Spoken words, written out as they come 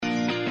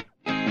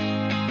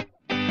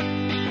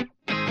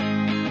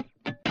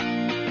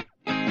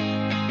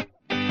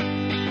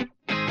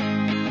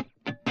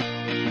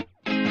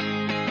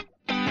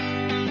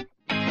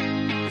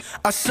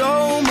I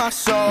sold my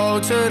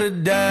soul to the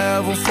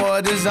devil for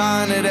a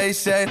designer. They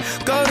said,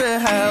 go to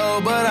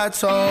hell, but I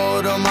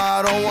told them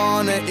I don't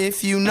wanna.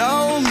 If you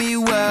know me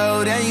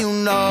well, then you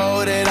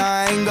know that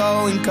I ain't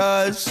going.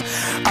 Cause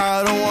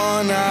I don't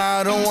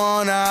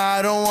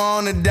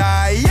wanna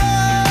die young.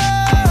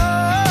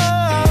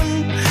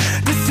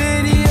 The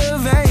city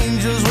of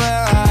angels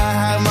where I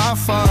have my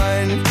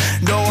fun.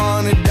 Don't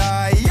wanna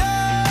die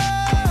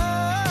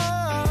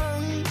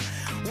young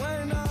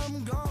when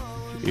I'm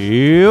gone.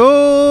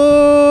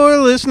 You're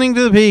listening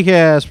to the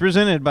PeayCast,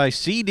 presented by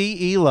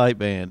CDE Light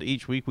Band.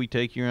 Each week we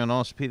take you around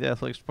Austin Peay, the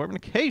athletics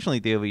department, occasionally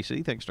the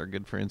OVC, thanks to our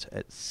good friends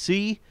at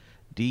CDE.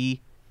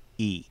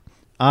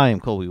 I am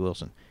Colby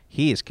Wilson.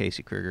 He is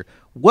Casey Krieger.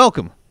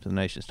 Welcome to the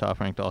nation's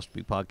top-ranked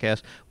Austin Peay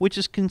podcast, which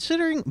is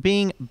considering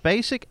being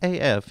basic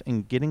AF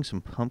and getting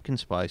some pumpkin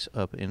spice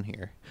up in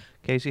here.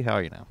 Casey, how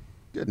are you now?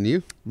 Good, and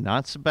you?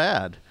 Not so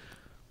bad.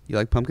 You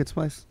like pumpkin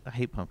spice? I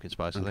hate pumpkin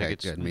spice. I Okay, think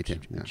it's good. Me too.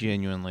 Yeah.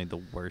 genuinely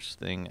the worst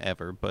thing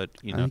ever. But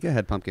you I know, think I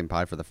had pumpkin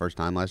pie for the first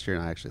time last year,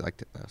 and I actually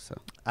liked it though. So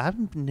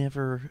I'm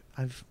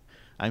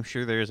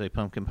sure there is a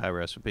pumpkin pie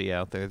recipe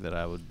out there that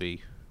I would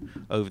be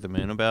over the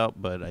moon about,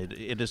 but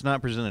it has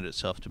not presented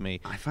itself to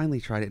me. I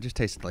finally tried it. It just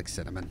tasted like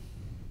cinnamon.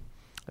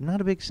 I'm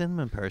not a big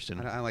cinnamon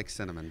person. I like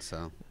cinnamon,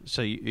 so.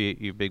 So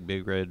you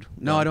big red?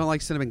 No, I don't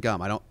like cinnamon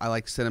gum. I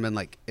like cinnamon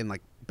like in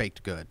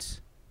baked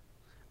goods.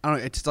 I don't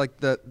know. It's like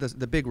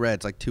the big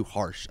red's like too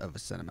harsh of a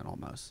cinnamon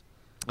almost.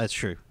 That's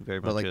true.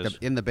 Very But much like is.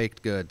 in the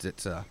baked goods,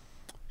 it's a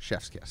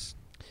chef's kiss.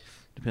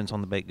 Depends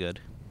on the baked good.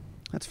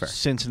 That's fair.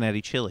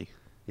 Cincinnati chili.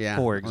 Yeah.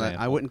 For Well, example,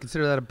 I wouldn't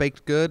consider that a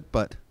baked good,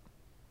 but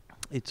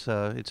it's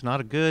not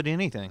a good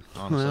anything,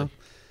 honestly. well,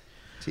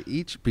 to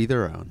each be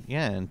their own.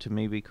 Yeah, and to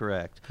me be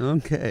correct.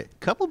 Okay.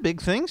 Couple big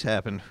things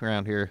happened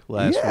around here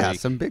last Yeah, week.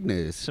 some big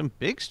news. Some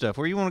big stuff.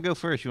 Where you want to go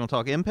first? You want to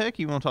talk impact?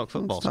 You want to talk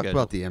football Let's talk schedule?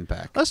 about the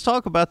impact. Let's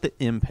talk about the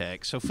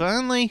impact. So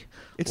finally,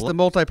 It's the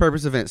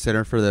Multi-Purpose Event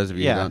Center, for those of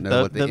you who don't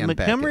know what the impact is.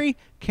 Montgomery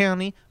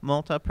County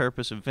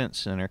Multi-Purpose Event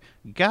Center.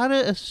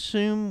 Gotta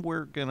assume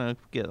we're gonna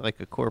get like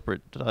a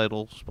corporate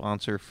title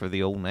sponsor for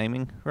the old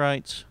naming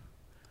rights.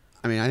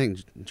 I mean, I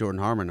think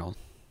Jordan Harmon will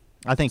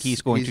I think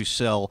he's going to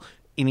sell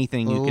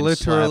anything you can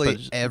literally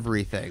slap.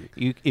 everything.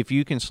 If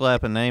you can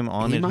slap a name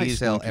on He it, might he's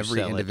sell going to every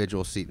sell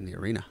individual seat in the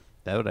arena. it.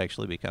 That would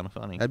actually be kind of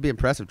funny. That'd be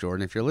impressive,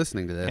 Jordan, if you're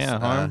listening to this. Yeah,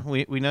 Harm,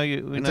 we know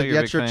you. We know you're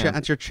a big fan.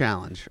 That's your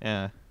challenge.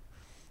 Yeah.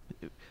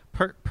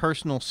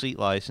 Personal seat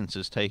license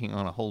is taking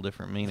on a whole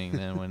different meaning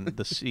than when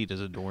the seat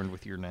is adorned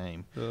with your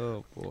name.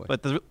 Oh, boy.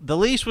 But the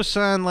lease was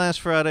signed last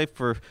Friday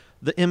for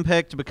the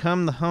Impact to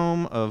become the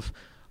home of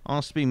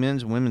Austin Peay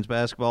men's and women's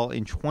basketball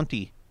in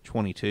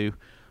 2022.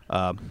 We're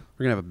going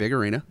to have a big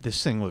arena,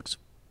 This thing looks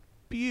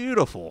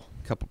beautiful.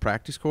 a couple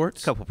practice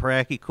courts, A couple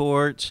pracky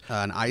courts,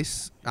 an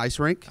ice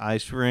rink.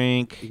 ice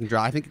rink.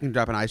 I think you can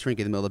drop an ice rink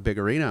in the middle of the big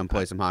arena and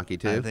play some hockey,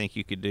 too. I think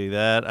you could do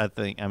that.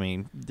 I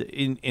mean,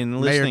 in Mayor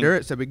listening.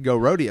 Durrett said we can go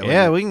rodeo.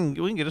 Yeah, we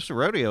can get us a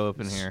rodeo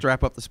up in here.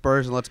 Strap up the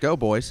spurs and let's go,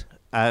 boys.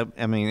 I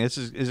mean, this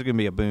is going to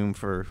be a boom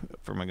for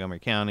Montgomery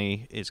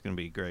County. It's going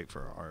to be great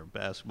for our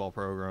basketball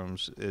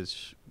programs.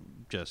 It's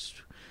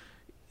just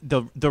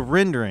the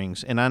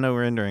renderings, and I know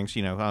renderings.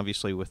 You know,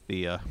 obviously with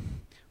the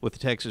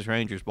Texas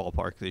Rangers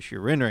ballpark this year,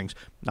 renderings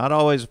not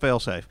always a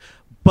failsafe,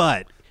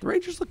 but The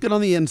Rangers look good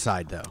on the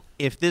inside, though.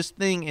 if this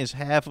thing is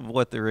half of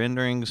what the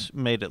renderings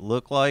made it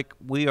look like,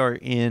 we are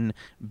in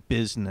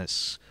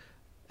business.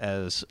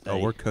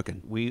 We're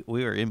cooking. We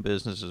are in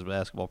business as a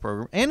basketball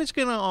program, and it's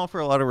going to offer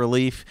a lot of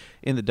relief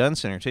in the Dunn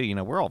Center too. You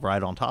know, we're all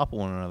right on top of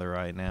one another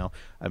right now.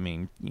 I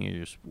mean,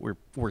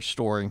 we're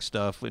storing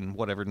stuff in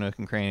whatever nook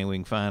and cranny we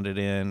can find it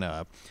in.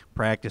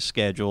 Practice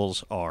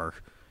schedules are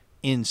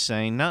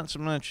insane. Not so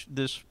much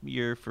this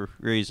year for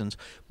reasons,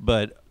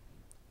 but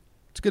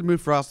It's a good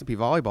move for Austin Peay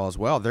volleyball as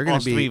well. They're going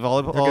to be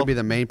volleyball. They're going to be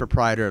the main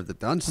proprietor of the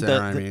Dunn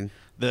Center.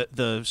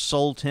 The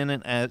sole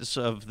tenant as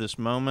of this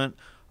moment.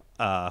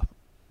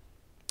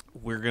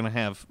 We're going to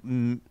have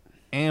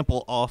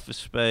ample office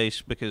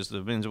space because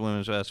the men's and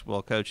women's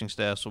basketball coaching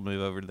staffs will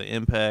move over to the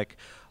Impact.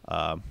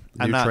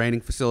 New training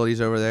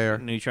facilities over there.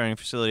 New training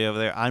facility over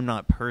there. I'm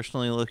not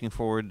personally looking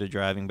forward to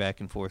driving back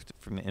and forth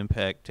from the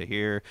Impact to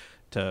here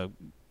to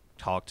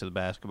talk to the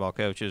basketball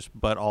coaches,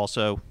 but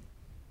also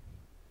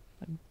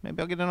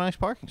maybe I'll get a nice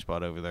parking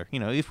spot over there.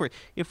 You know, if we're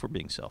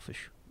being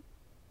selfish.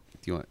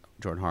 Do you want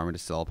Jordan Harmon to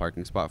sell a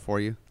parking spot for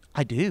you?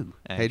 I do.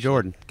 Actually. Hey,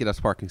 Jordan, get us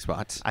parking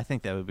spots. I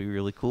think that would be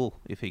really cool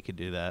if he could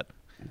do that.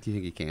 Do you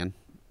think he can?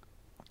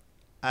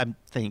 I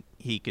think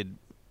he could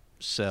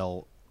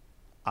sell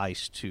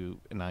ice to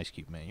an ice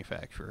cube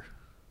manufacturer.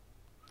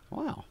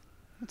 Wow,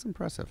 that's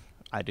impressive.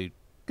 I do.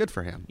 Good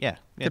for him. Yeah.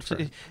 Good for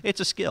him.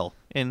 It's a skill,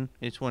 and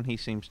it's one he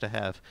seems to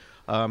have.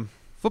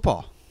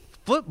 Football.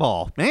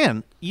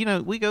 Man, you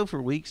know, we go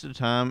for weeks at a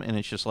time, and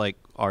it's just like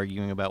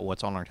arguing about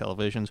what's on our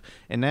televisions.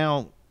 And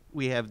now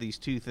we have these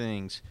two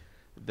things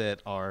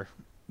that are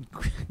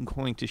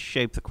going to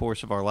shape the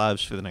course of our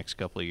lives for the next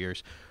couple of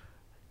years.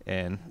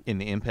 And in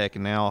the Impact,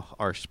 and now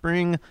our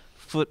spring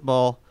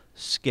football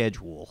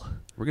schedule.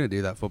 We're going to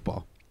do that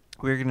football.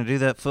 We're going to do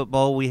that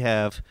football. We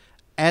have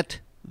at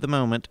the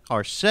moment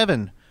are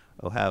 7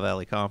 Ohio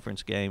Valley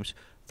Conference games,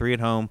 3 at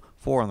home,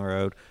 4 on the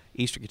road.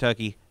 Eastern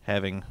Kentucky,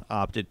 having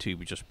opted to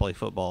just play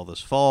football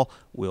this fall,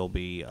 will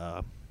be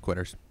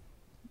quitters.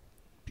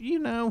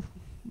 The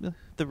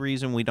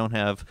reason we don't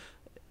have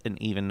an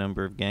even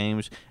number of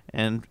games,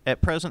 and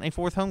at present a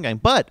 4th home game.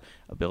 But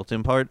a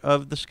built-in part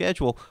of the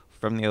schedule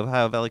from the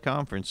Ohio Valley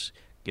Conference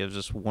gives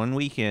us one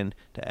weekend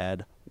to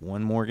add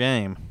one more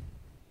game.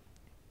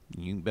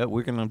 You can bet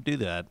we're going to do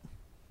that.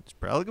 It's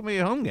probably going to be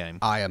a home game.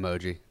 Eye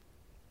emoji.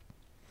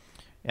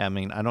 Yeah, I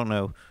mean, I don't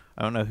know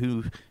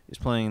who is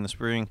playing in the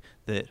spring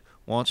that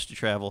wants to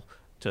travel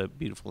to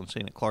beautiful and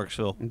scenic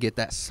Clarksville. Get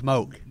that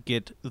smoke.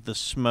 Get the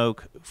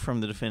smoke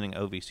from the defending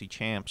OVC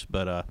champs,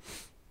 but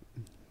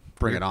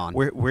bring it on.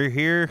 We're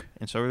here,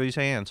 and so are these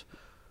hands.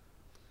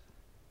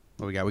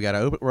 What we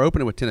got? We're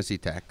opening with Tennessee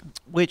Tech,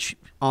 Which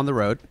on the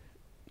road.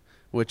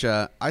 Which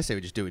I say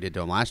we just do what we did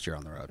to them last year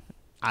on the road.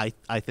 I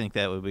think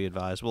that would be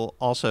advisable.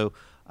 Also,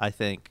 I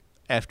think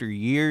after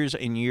years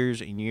and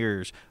years and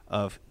years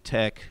of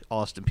Tech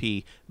Austin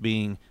Peay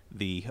being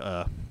the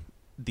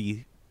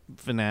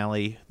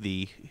finale,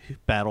 the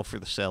battle for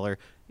the cellar,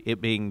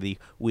 it being the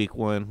week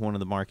one of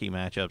the marquee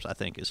matchups, I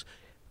think is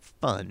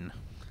fun.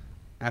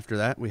 After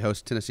that, we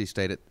host Tennessee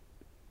State at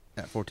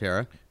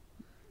Forterra.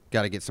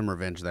 Got to get some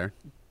revenge there.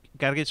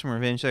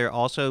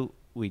 Also,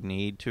 we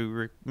need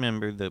to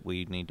remember that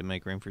we need to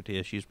make room for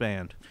TSU's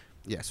band.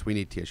 Yes, we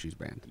need TSU's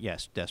band.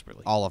 Yes,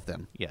 desperately. All of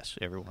them. Yes,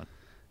 everyone.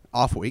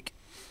 Off week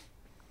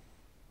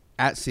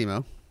at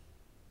SEMO.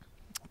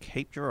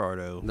 Cape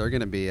Girardeau. They're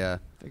going to be They're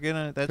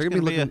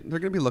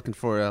gonna be looking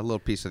for a little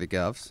piece of the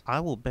govs. I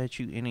will bet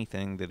you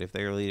anything that if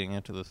they're leading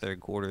into the third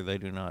quarter, they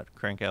do not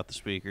crank out the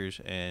speakers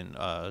and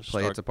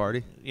play It's a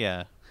Party.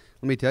 Yeah.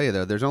 Let me tell you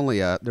though, there's only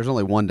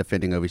one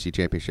defending OVC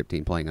championship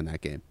team playing in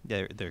that game.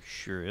 There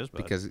sure is. Bud.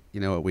 Because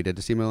you know what we did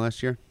to SEMO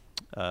last year?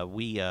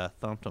 We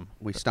thumped them.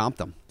 We stomped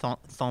them.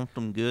 Thumped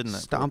them good in that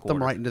Stomped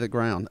them right into the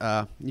ground.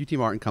 UT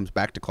Martin comes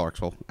back to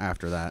Clarksville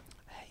after that.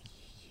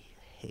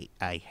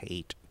 I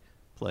hate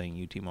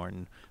playing UT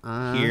Martin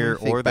here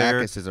or there.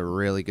 Backus is a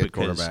really good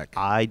quarterback.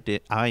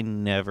 I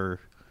never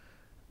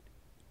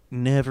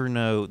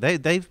know.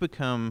 They've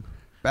become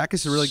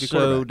Backus is a really good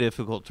quarterback. So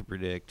difficult to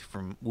predict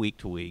from week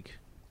to week.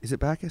 Is it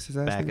Backus? Is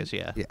that Backus?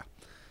 Yeah. Yeah.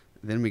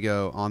 Then we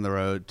go on the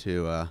road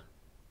to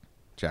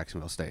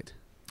Jacksonville State.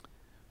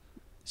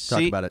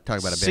 Talk about a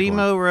big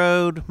SEMO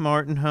Road,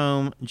 Martin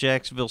home,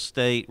 Jacksonville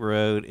State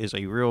Road is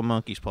a real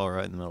monkey's paw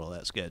right in the middle of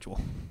that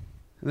schedule.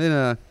 And then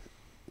a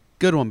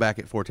good one back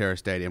at Forterra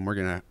Stadium. We're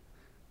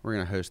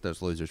gonna host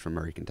those losers from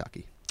Murray,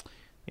 Kentucky.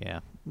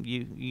 Yeah,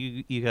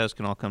 you guys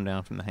can all come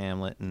down from the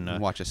hamlet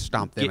and watch us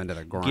stomp them into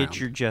the ground. Get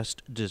your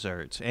just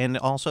desserts and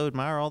also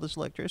admire all this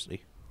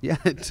electricity. Yeah,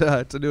 it's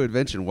a new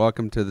invention.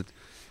 Welcome to the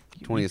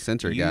 20th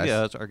century, guys. You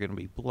guys are going to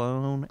be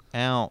blown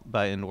out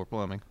by indoor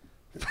plumbing.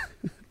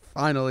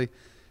 Finally,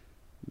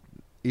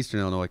 Eastern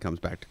Illinois comes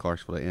back to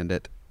Clarksville to end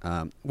it.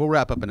 We'll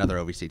wrap up another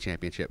OVC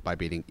championship by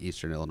beating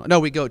Eastern Illinois.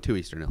 No, we go to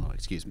Eastern Illinois,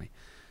 excuse me.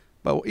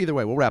 But either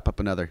way, we'll wrap up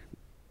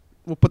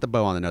we'll put the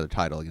bow on another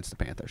title against the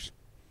Panthers.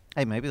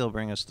 Hey, maybe they'll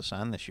bring us the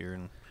sign this year.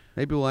 And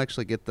maybe we'll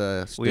actually get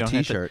the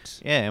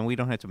T-shirts. And we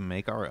don't have to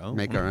make our own.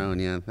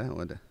 Yeah.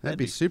 That'd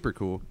be super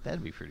cool.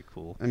 That'd be pretty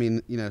cool. I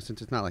mean,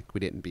 since it's not like we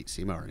didn't beat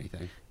SEMO or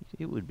anything.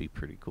 It would be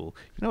pretty cool.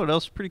 You know what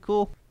else is pretty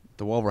cool?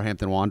 The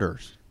Wolverhampton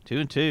Wanderers.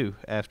 2-2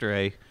 after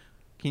a.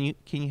 Can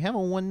you have a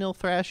 1-0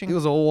 thrashing? It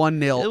was a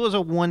 1-0. It was a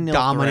 1-0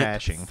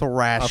 dominant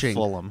thrashing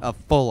of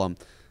Fulham.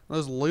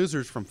 Those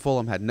losers from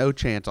Fulham had no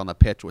chance on the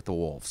pitch with the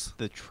Wolves.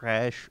 The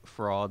trash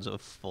frauds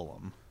of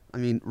Fulham. I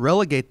mean,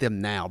 relegate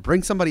them now.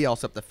 Bring somebody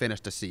else up to finish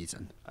the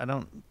season.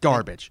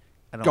 Garbage.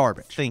 I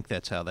don't think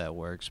that's how that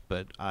works,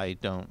 but I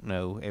don't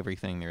know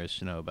everything there is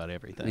to know about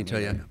everything. Let me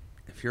tell you,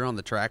 if you're on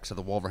the tracks of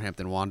the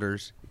Wolverhampton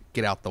Wanderers,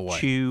 get out the way.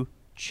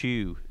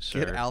 Chew,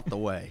 sir. Get out the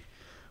way.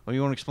 What do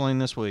you want to explain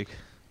this week?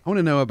 I want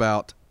to know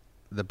about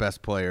the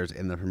best players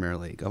in the Premier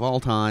League of all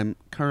time,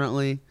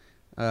 currently,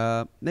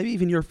 maybe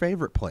even your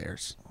favorite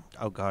players.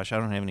 Oh, gosh, I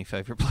don't have any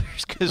favorite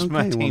players because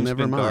my team's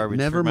been garbage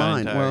for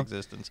my entire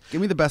existence. Give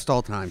me the best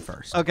all-time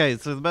first. Okay,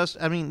 so the best,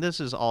 this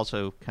is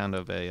also kind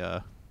of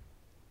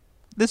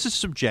this is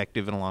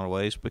subjective in a lot of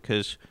ways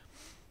because,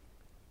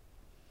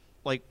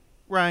 like,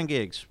 Ryan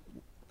Giggs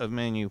of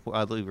Man U,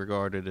 widely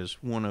regarded as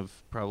one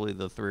of probably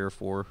the 3 or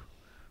 4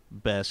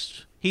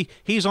 best.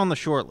 He's on the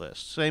short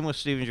list. Same with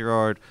Steven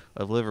Gerrard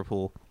of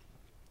Liverpool.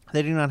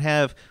 They do not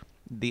have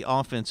the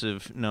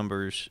offensive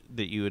numbers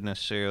that you would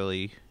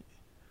necessarily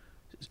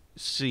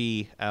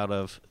see out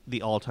of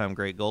the all-time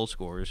great goal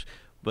scorers,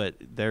 but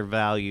their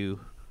value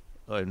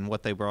and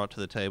what they brought to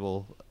the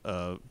table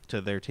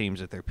to their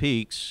teams at their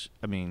peaks,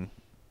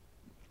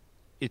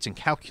 it's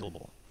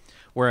incalculable.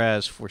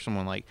 Whereas for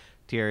someone like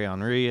Thierry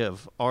Henry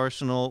of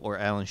Arsenal or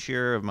Alan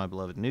Shearer of my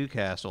beloved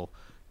Newcastle,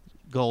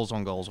 goals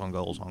on goals on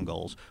goals on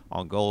goals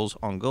on goals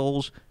on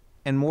goals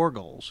and more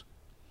goals.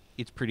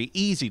 It's pretty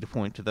easy to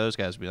point to those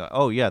guys and be like,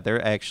 oh, yeah,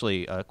 they're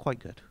actually quite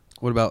good.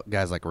 What about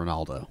guys like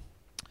Ronaldo?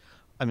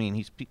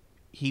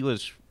 He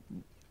was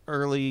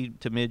early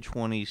to mid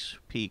 20s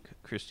peak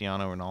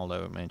Cristiano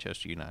Ronaldo at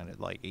Manchester United.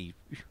 Like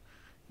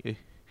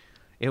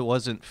it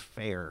wasn't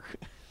fair.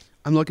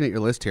 I'm looking at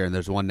your list here, and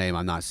there's one name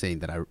I'm not seeing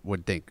that I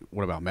would think.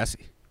 What about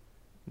Messi?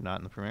 Not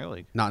in the Premier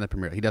League. Not in the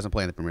Premier League. He doesn't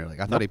play in the Premier League.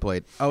 I thought he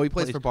played. Oh, he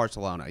plays for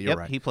Barcelona. You're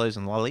right. He plays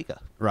in La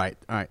Liga. Right.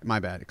 All right. My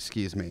bad.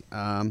 Excuse me.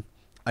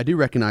 I do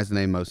recognize the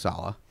name Mo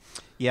Salah.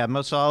 Yeah,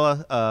 Mo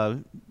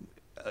Salah,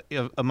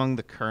 among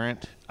the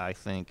current, I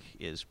think,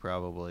 is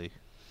probably.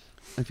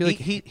 I feel like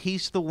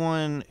he's the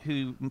one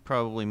who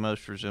probably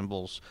most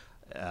resembles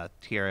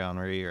Thierry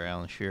Henry or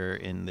Alan Shearer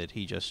in that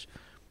he's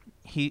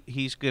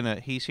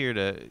here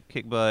to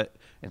kick butt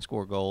and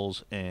score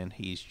goals, and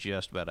he's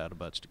just about out of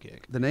butts to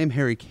kick. The name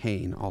Harry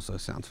Kane also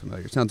sounds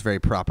familiar. It sounds very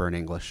proper in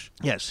English.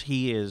 Yes,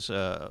 he is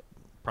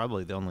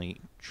probably the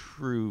only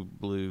true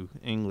blue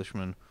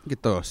Englishman. You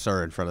could throw a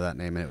sir in front of that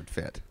name and it would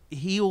fit.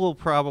 He will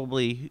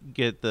probably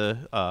get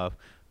the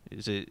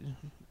is it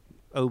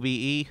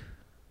OBE?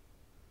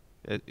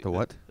 The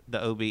what?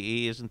 The OBE,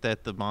 isn't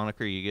that the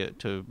moniker you get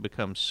to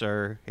become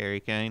Sir Harry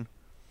Kane?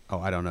 Oh,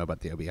 I don't know about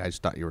the OBE. I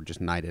just thought you were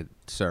just knighted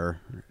Sir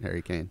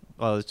Harry Kane.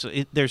 Well,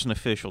 there's an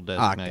official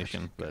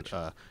designation,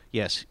 Gotcha. but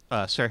yes,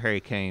 Sir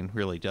Harry Kane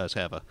really does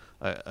have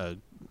a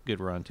good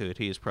run to it.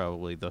 He is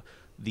probably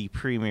the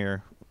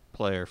premier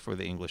player for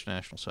the English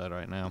national side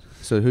right now.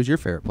 So who's your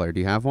favorite player?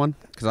 Do you have one?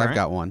 Because I've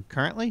got one.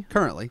 Currently,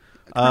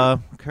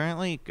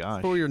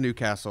 gosh. Who are your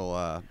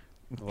Newcastle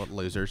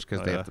losers?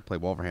 Because they have to play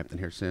Wolverhampton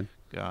here soon.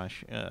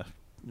 Gosh,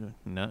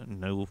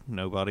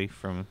 nobody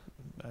from.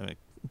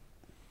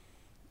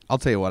 I'll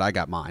tell you what. I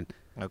got mine.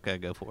 Okay,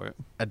 go for it.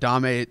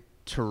 Adama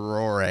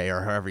Traore,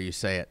 or however you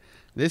say it.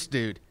 This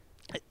dude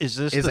is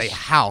a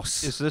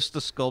house. Is this the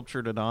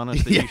sculptured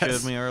Adonis that Yes. you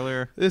showed me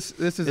earlier? This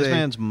is this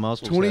man's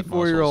muscles.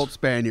 24-year-old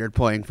Spaniard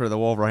playing for the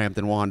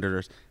Wolverhampton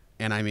Wanderers,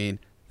 and I mean,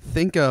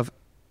 think of,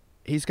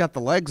 he's got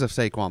the legs of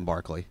Saquon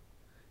Barkley,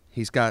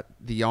 he's got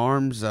the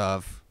arms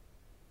of,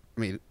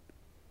 I mean,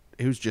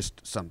 who's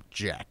just some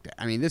jacked.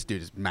 I mean, this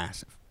dude is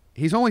massive.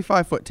 He's only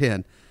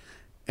 5'10",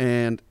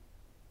 and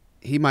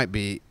he might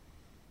be.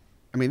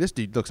 I mean, this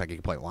dude looks like he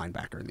could play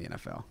linebacker in the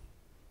NFL.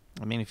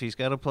 I mean, if he's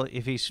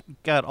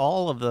got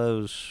all of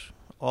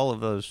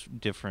those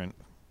different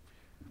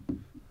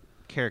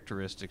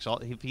characteristics,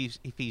 if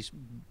he's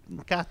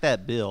got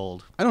that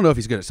build, I don't know if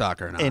he's good at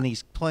soccer or not. and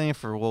he's playing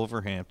for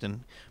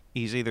Wolverhampton,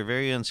 he's either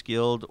very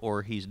unskilled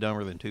or he's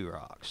dumber than two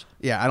rocks.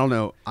 Yeah, I don't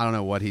know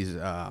what he's.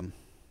 I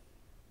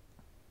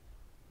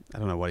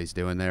don't know what he's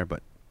doing there,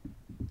 but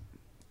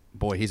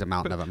boy, he's a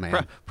mountain of a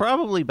man.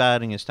 Probably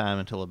biding his time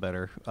until a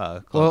better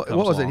club Well, comes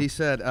what was along. it? He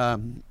said, I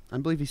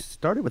believe he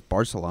started with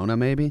Barcelona,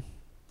 maybe.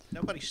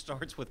 Nobody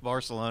starts with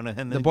Barcelona and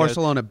then The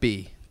Barcelona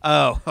B.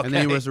 Oh, okay. And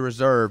then he was a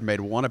reserve,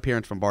 made one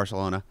appearance from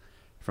Barcelona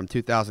from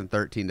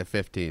 2013 to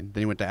 15.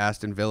 Then he went to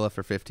Aston Villa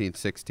for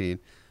 15-16,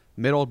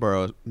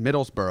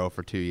 Middlesbrough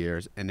for 2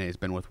 years, and then he's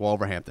been with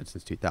Wolverhampton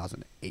since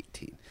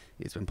 2018.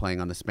 He's been playing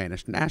on the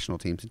Spanish national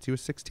team since he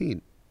was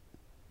 16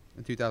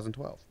 in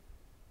 2012.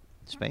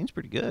 Spain's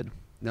pretty good.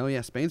 No,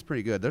 yeah, Spain's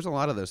pretty good. There's a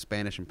lot of those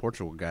Spanish and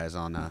Portugal guys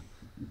on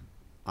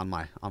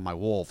my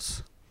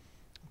Wolves.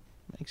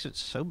 Makes it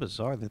so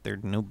bizarre that they're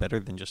no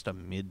better than just a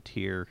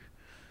mid-tier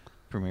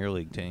Premier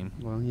League team.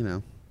 Well, you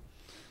know.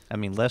 I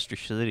mean, Leicester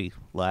City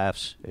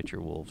laughs at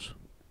your Wolves.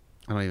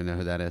 I don't even know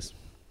who that is.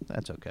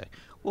 That's okay.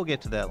 We'll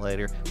get to that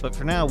later. But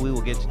for now, we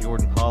will get to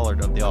Jordan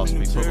Pollard of the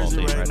Austin football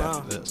team right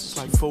after this. It's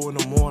like 4 in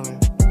the morning.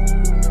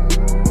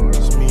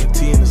 It's me and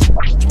T and this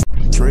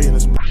Dre and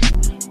this.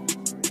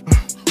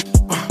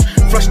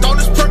 Flushed all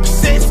this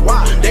Percocets.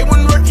 Why? They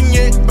wasn't working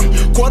yet.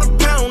 Quarter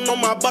pound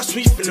on my bus,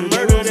 we finna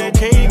murder that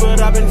K,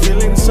 but I've been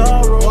feeling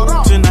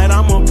sorrow. Tonight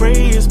I'ma pray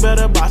it's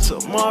better by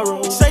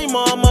tomorrow. Say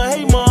mama,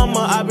 hey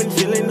mama, I've been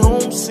feeling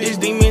homesick. These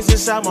demons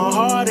inside my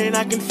heart and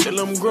I can feel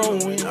them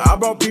growing. I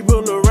brought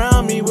people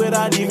around me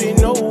without even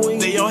knowing.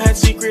 They all had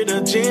secret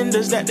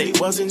agendas that they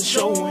wasn't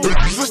showing.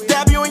 Will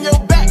stab you in your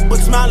back, but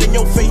smile in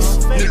your face.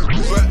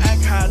 Will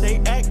act how they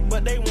act,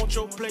 but they want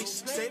your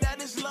place. Say that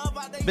it's love.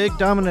 Big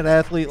dominant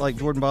athlete like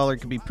Jordan Pollard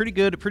could be pretty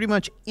good at pretty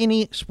much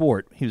any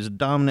sport. He was a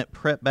dominant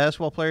prep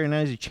basketball player, and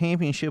now he's a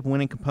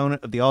championship-winning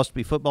component of the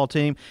Austin football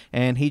team.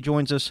 And he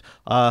joins us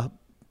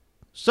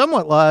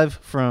somewhat live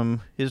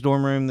from his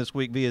dorm room this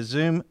week via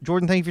Zoom.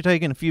 Jordan, thank you for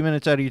taking a few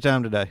minutes out of your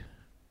time today.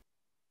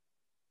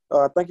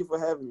 Thank you for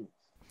having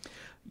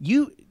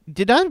me.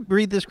 Did I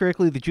read this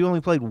correctly that you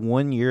only played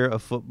 1 year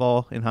of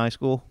football in high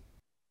school?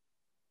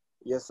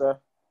 Yes, sir.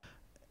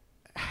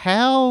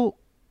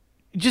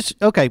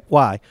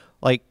 Why?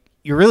 Like,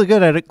 you're really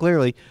good at it,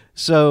 clearly.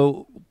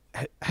 So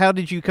how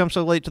did you come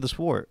so late to the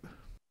sport?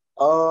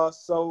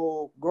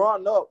 So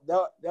growing up,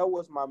 that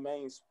was my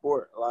main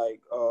sport,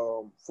 like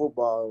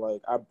football.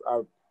 Like I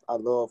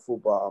love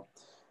football,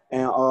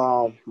 and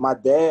my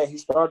dad, he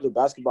started the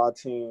basketball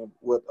team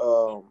with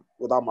all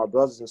my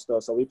brothers and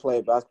stuff. So we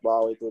played basketball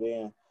all the way through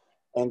then,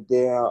 and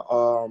then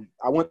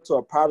I went to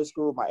a private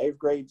school my 8th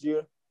grade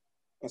year,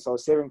 and so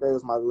 7th grade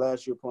was my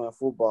last year playing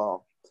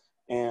football,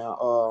 and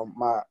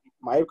my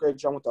 8th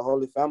grade year I went to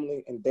Holy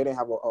Family, and they didn't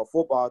have a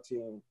football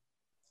team.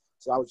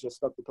 So I was just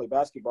stuck to play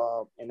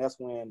basketball, and that's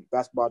when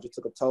basketball just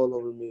took a toll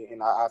over me,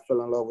 and I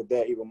fell in love with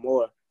that even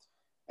more.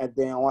 And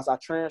then once I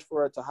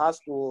transferred to high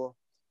school,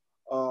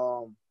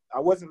 I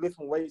wasn't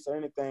lifting weights or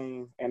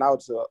anything, and I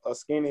was a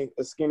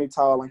skinny,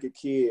 tall, lanky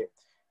kid.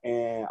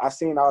 And I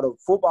seen all the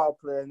football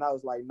players, and I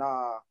was like,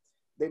 nah,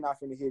 they're not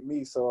finna hit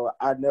me. So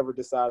I never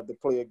decided to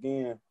play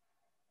again.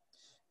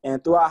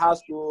 And throughout high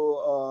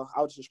school,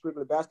 I was just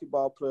strictly a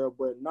basketball player,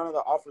 but none of the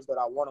offers that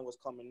I wanted was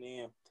coming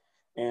in.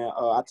 And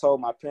I told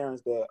my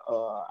parents that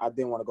I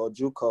didn't want to go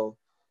JUCO.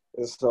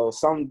 And so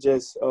something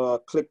just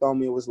clicked on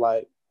me. It was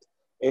like,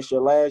 it's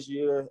your last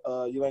year.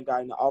 You ain't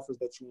got any offers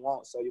that you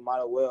want, so you might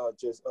as well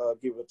just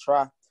give it a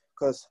try.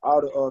 Because all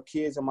the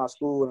kids in my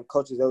school and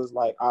coaches, they was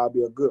like, I'll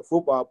be a good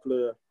football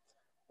player.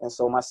 And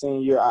so my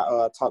senior year,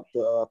 I talked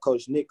to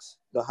Coach Nix,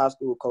 the high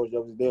school coach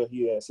that was there.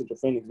 He at Central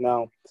Phoenix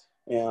now.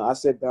 And I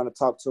sat down and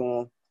talked to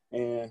him,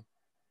 and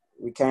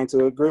we came to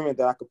an agreement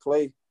that I could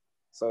play.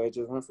 So it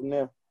just went from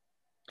there.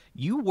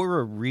 You were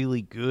a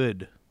really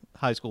good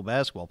high school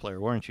basketball player,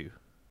 weren't you?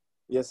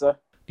 Yes, sir.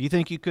 Do you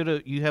think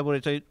you had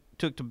what it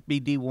took to be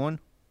D1?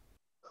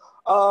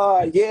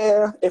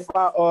 Yeah, if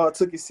I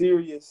took it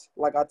serious,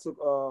 like I took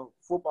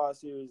football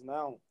serious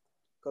now.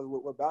 Because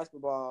with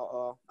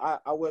basketball, I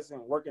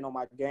wasn't working on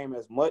my game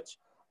as much.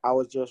 I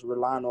was just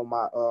relying on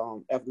my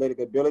athletic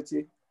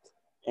ability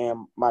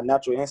and my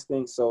natural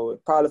instinct. So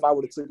probably if I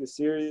would have took it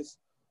serious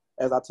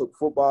as I took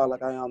football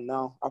like I am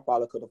now, I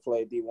probably could have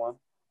played D1.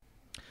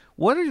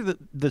 What are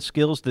the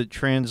skills that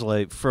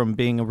translate from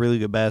being a really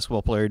good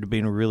basketball player to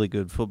being a really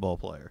good football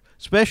player?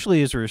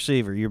 Especially as a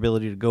receiver, your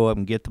ability to go up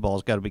and get the ball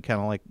has got to be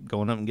kind of like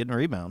going up and getting a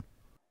rebound.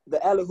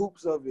 The alley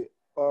hoops of it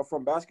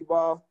from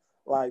basketball,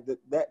 like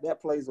that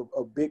plays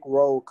a big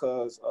role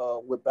because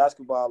with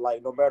basketball,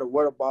 like no matter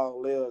where the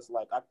ball is,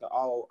 like I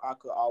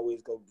could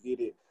always go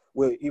get it.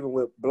 Even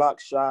with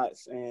block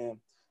shots and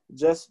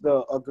just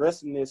the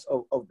aggressiveness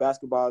of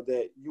basketball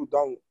that you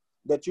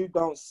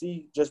don't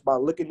see just by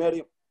looking at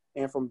it.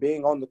 And from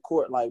being on the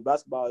court, like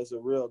basketball is a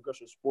real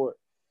aggressive sport.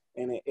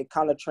 And it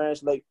kind of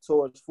translates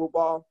towards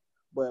football,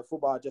 but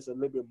football is just a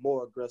little bit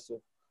more aggressive.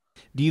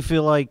 Do you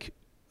feel like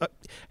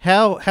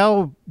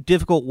how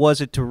difficult was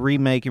it to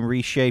remake and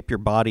reshape your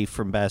body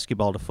from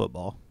basketball to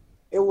football?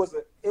 It was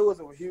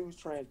a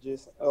huge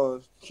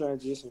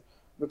transition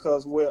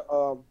because with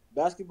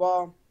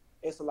basketball,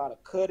 it's a lot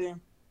of cutting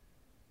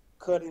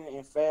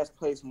and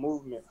fast-paced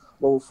movement.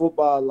 But with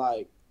football,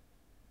 like,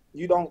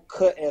 you don't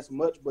cut as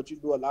much, but you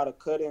do a lot of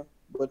cutting,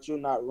 but you're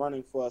not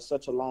running for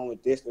such a long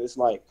distance. It's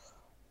like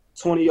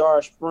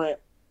 20-yard sprint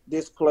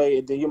this play,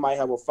 and then you might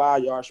have a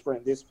 5-yard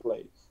sprint this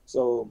play.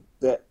 So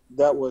that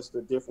was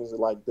the difference,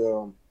 like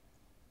the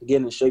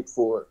getting in shape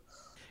for it.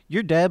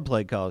 Your dad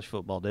played college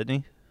football,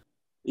 didn't he?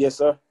 Yes,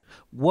 sir.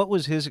 What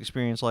was his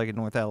experience like in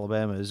North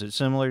Alabama? Is it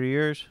similar to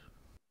yours?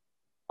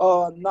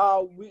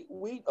 No,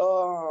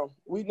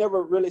 we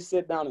never really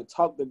sat down and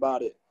talked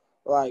about it.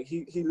 Like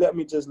he let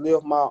me just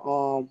live my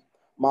own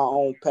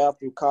path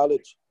through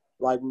college.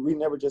 Like we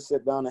never just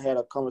sat down and had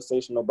a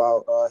conversation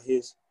about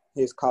his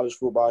college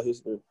football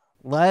history.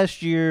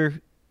 Last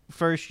year,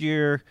 first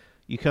year,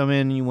 you come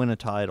in and you win a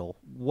title.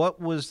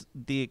 What was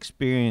the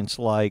experience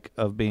like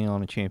of being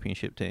on a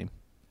championship team?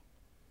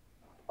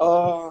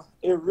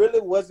 It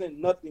really wasn't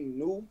nothing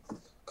new,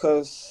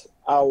 cause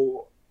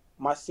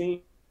my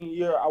senior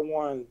year I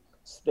won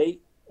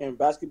state in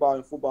basketball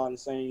and football in the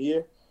same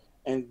year.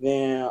 And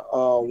then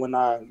when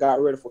I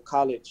got ready for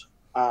college,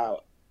 I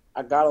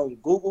got on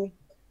Google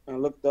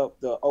and looked up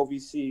the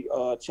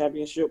OVC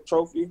championship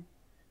trophy,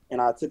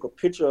 and I took a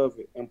picture of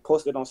it and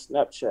posted on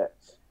Snapchat.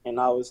 And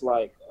I was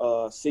like,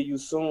 see you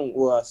soon,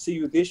 or see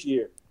you this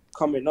year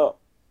coming up.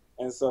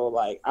 And so,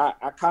 like,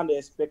 I kind of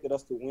expected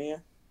us to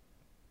win.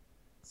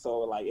 So,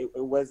 like, it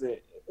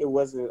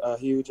wasn't a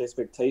huge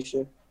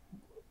expectation.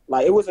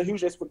 Like, it was a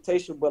huge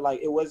expectation, but,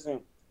 like, it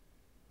wasn't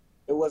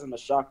a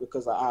shock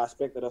because I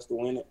expected us to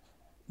win it.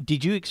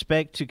 Did you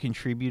expect to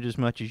contribute as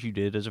much as you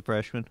did as a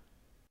freshman?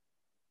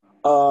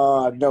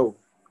 No.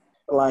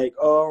 Like,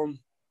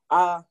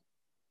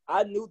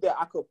 I knew that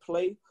I could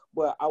play,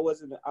 but I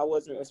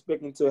wasn't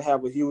expecting to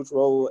have a huge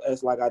role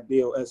as like I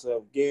did as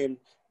getting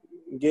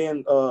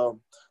the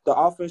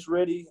offense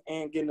ready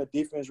and getting the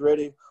defense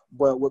ready.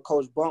 But with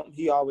Coach Bump,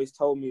 he always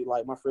told me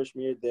like my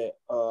freshman year that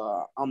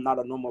I'm not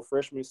a normal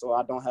freshman, so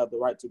I don't have the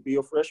right to be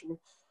a freshman.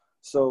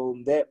 So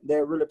that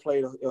really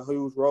played a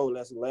huge role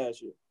as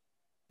last year.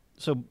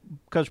 So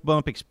Coach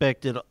Bump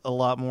expected a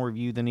lot more of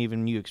you than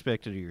even you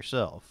expected of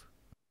yourself.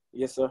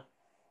 Yes, sir.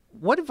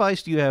 What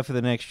advice do you have for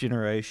the next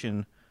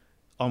generation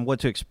on what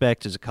to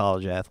expect as a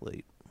college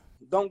athlete?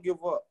 Don't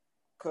give up,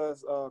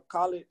 because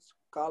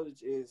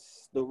college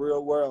is the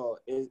real world.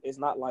 It's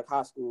not like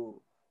high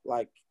school.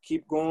 Like,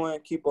 keep going,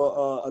 keep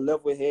a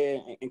level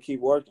head, and keep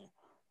working.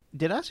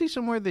 Did I see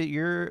somewhere that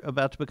you're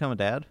about to become a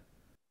dad?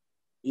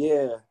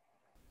 Yeah.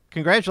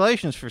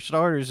 Congratulations, for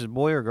starters. Is it a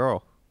boy or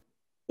girl?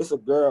 It's a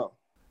girl.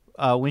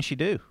 When's she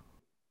due?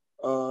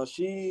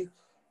 She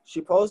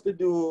supposed to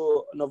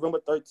do November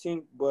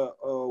 13th, but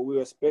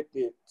we expect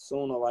it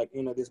sooner, like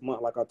end of this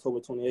month, like October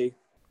 28th.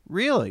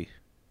 Really?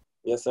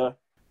 Yes, sir.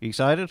 You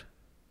excited?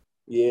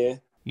 Yeah.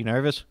 You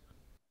nervous?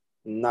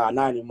 Nah,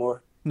 not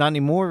anymore. Not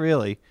anymore,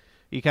 really.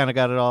 You kind of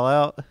got it all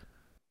out.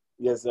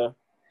 Yes, sir.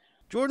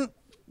 Jordan,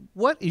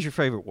 what is your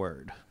favorite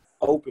word?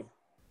 Open.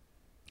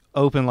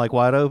 Open, like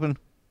wide open?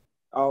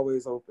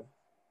 Always open.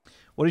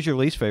 What is your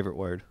least favorite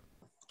word?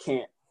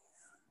 Can't.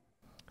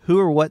 Who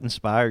or what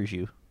inspires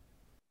you?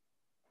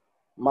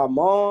 My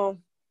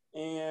mom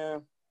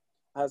and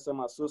I said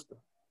my sister.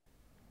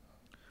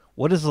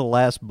 What is the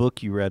last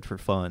book you read for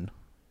fun?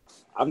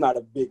 I'm not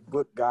a big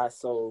book guy,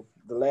 so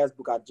the last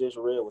book I just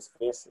read was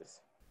Fences.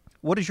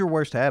 What is your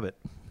worst habit?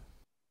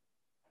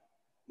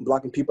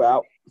 Blocking people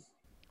out.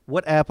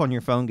 What app on your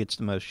phone gets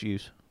the most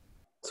use?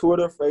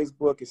 Twitter,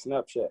 Facebook, and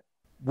Snapchat.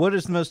 What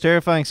is the most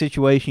terrifying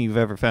situation you've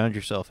ever found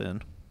yourself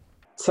in?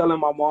 Telling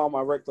my mom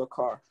I wrecked her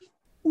car.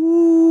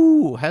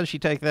 Ooh, how did she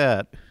take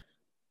that?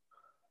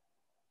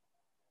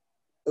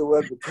 It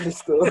was a good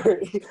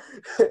story.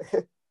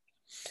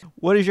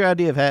 What is your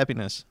idea of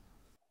happiness?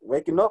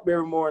 Waking up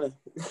every morning.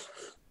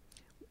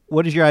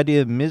 What is your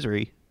idea of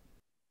misery?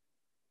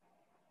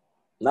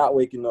 Not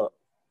waking up.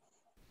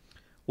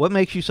 What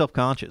makes you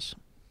self-conscious?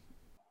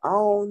 I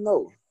don't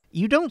know.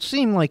 You don't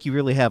seem like you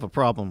really have a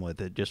problem with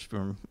it, just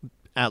from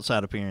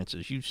outside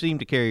appearances. You seem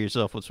to carry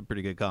yourself with some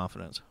pretty good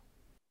confidence.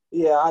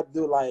 Yeah, I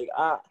do. Like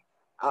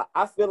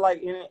I feel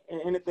like in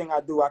anything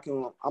I do,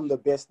 I'm the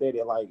best at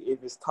it. Like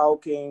if it's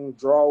talking,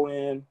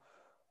 drawing,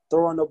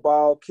 throwing the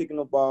ball, kicking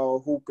the ball,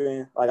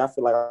 hooping. Like I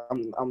feel like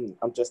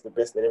I'm just the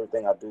best at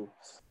everything I do.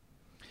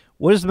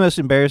 What is the most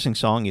embarrassing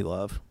song you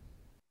love?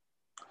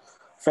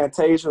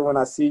 Fantasia, When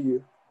I See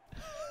You.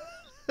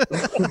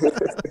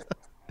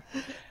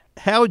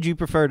 How would you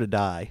prefer to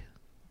die?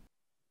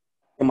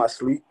 In my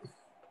sleep.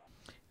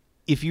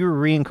 If you were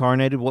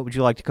reincarnated, what would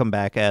you like to come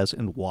back as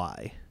and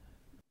why?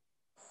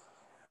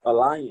 A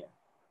lion.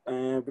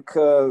 And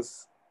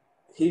because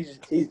he's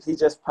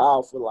just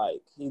powerful.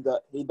 Like he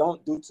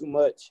don't do too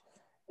much,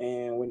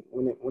 and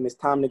when it's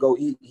time to go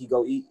eat, he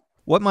go eat.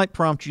 What might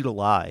prompt you to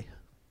lie?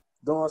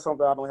 Doing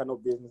something I don't have no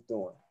business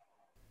doing.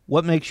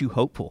 What makes you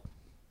hopeful?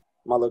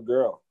 My little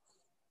girl.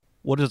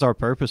 What is our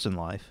purpose in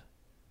life?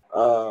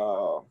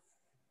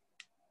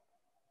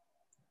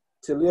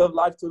 To live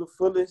life to the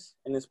fullest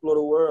and explore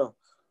the world.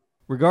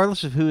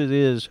 Regardless of who it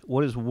is,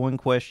 what is one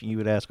question you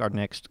would ask our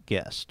next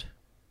guest?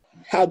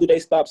 How do they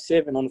stop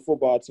 7 on the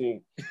football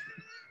team?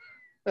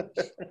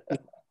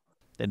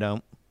 They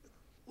don't.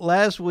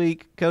 Last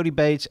week, Cody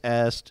Bates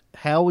asked,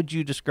 how would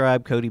you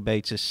describe Cody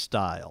Bates'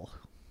 style?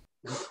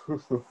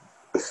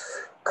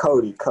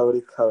 Cody.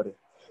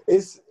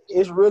 It's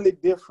really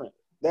different.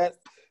 That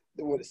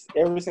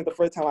ever since the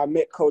first time I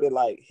met Cody,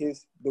 like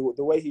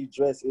the way he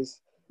dressed is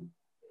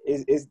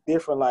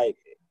different. Like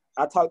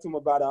I talk to him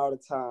about it all the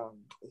time.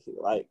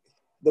 Like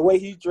the way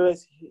he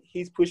dressed,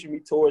 he's pushing me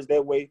towards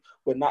that way,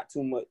 but not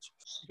too much.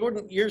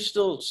 Jordan, you're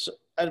still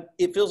 –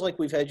 it feels like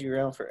we've had you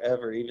around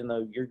forever, even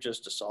though you're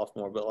just a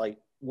sophomore. But, like,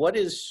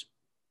 what's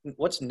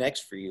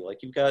next for you?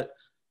 Like, you've got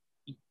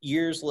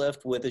years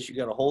left with us. You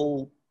got a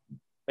whole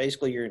 –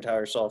 basically your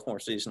entire sophomore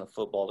season of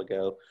football to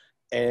go.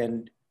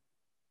 And,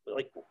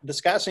 like, the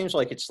sky seems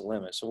like it's the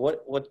limit. So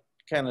what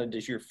kind of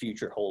does your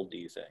future hold, do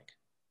you think?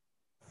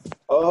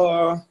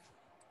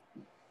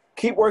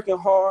 Keep working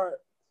hard.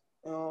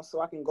 So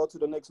I can go to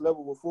the next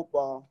level with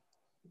football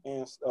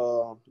and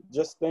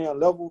just stay on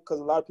level, because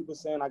a lot of people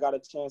saying I got a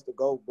chance to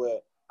go,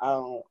 but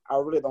I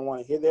really don't want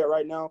to hear that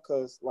right now,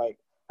 because like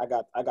I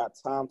got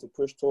time to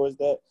push towards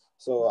that.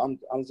 So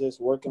I'm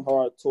just working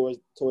hard towards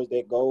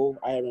that goal.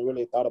 I haven't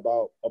really thought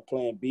about a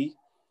plan B.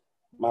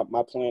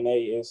 My plan A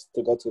is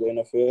to go to the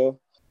NFL.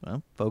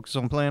 Well, focus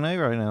on plan A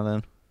right now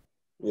then.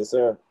 Yes,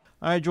 sir.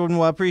 All right, Jordan,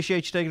 well, I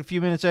appreciate you taking a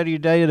few minutes out of your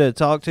day to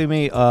talk to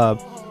me.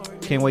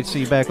 Can't wait to see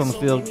you back on the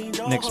field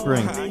next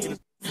spring. I've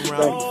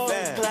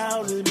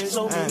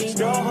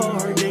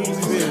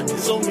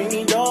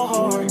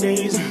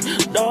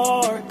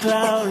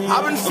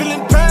been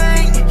feeling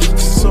pain for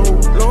so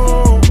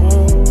long.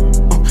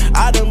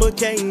 I done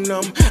became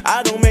numb.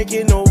 I don't make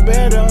it no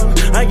better.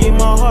 I give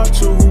my heart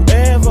to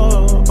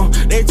whoever.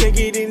 They take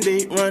it and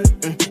they run.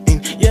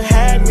 You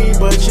had me,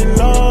 but you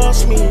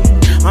lost me.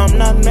 I'm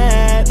not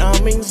mad,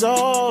 I'm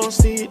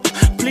exhausted.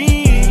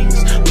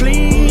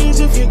 Please,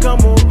 if you come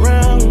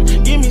around,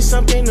 give me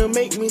something to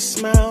make me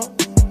smile.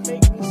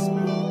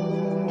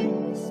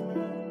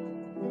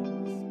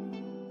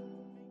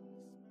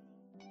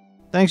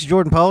 Thanks,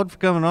 Jordan Pollard, for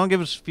coming on.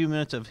 Give us a few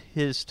minutes of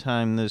his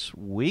time this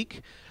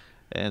week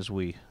as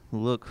we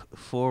look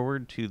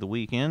forward to the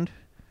weekend.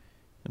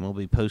 And we'll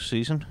be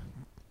postseason.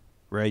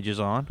 Rage is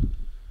on.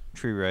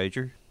 True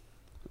Rager.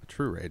 A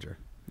true Rager.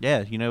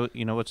 Yeah, you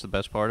know what's the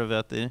best part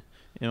about the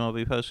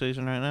MLB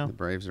postseason right now? The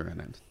Braves are in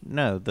it.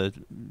 No,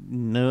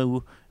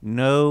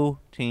 no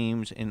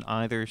teams in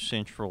either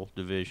Central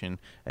Division,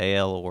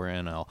 AL or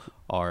NL,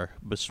 are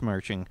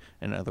besmirching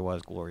an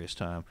otherwise glorious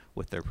time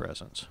with their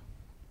presence.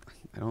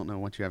 I don't know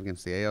what you have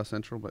against the AL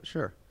Central, but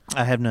sure.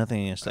 I have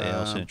nothing against the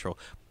AL Central,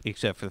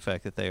 except for the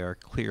fact that they are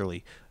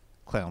clearly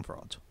clown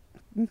frauds.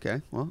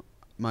 Okay, well,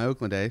 my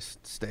Oakland A's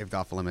staved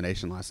off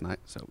elimination last night,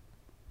 so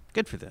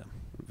Good for them.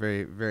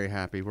 very, very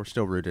happy. We're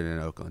still rooted in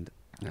Oakland.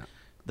 Yeah.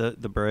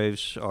 The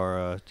Braves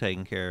are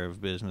taking care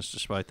of business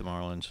despite the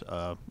Marlins.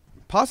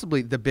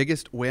 Possibly the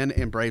biggest win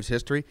in Braves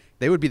history.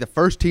 They would be the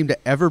first team to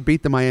ever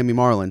beat the Miami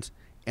Marlins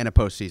in a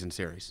postseason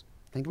series.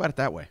 Think about it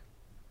that way.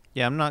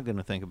 Yeah, I'm not going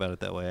to think about it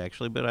that way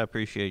actually, but I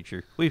appreciate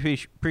we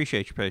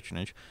appreciate your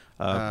patronage.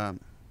 I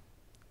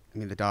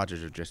mean, the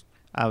Dodgers are just.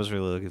 I was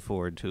really looking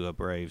forward to a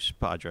Braves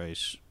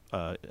Padres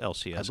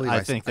LCS.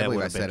 I think that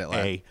would have been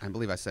I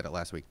believe I said it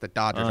last week. The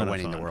Dodgers are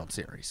winning the World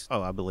Series.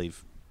 Oh, I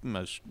believe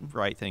most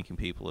right-thinking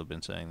people have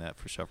been saying that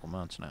for several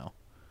months now.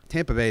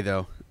 Tampa Bay,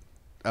 though,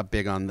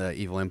 big on the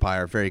evil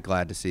empire. Very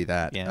glad to see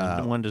that.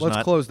 Yeah,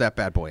 let's close that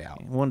bad boy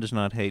out. One does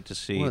not hate to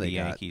see the got?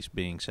 Yankees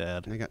being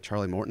sad. They got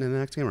Charlie Morton in the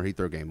next game, or he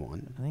threw game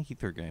one? I think he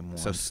threw game one.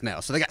 So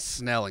Snell. So they got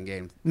Snell in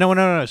game.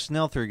 No.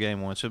 Snell threw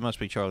game one, so it must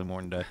be Charlie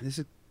Morton Day.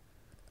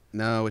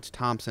 No, it's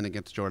Thompson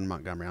against Jordan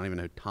Montgomery. I don't even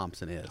know who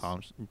Thompson is.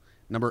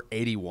 Number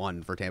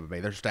 81 for Tampa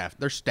Bay. They're staff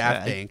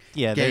day.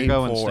 Yeah, game they're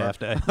going 4 staff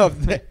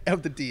day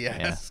of the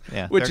DS,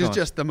 yeah, which is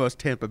just the most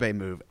Tampa Bay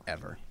move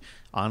ever.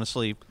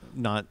 Honestly,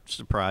 not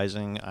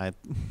surprising.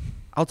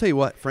 I'll tell you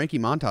what, Frankie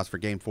Montas for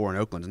Game 4 in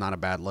Oakland is not a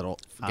bad little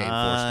Game 4 starter.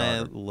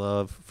 I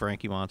love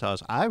Frankie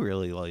Montas. I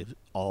really like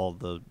all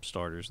the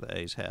starters the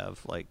A's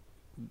have. Like,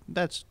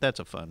 that's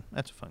a fun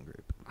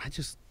group.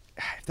 If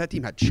that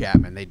team had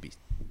Chapman, they'd be.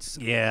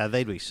 Yeah,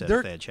 they'd be set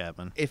if they had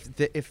Chapman.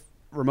 If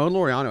Ramon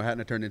Laureano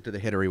hadn't turned into the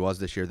hitter he was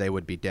this year, they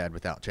would be dead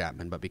without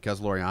Chapman. But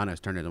because Laureano's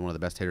turned into one of the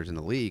best hitters in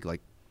the league,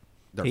 like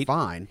they're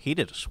fine. He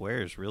did a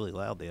swears really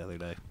loud the other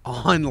day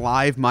on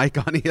live mic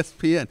on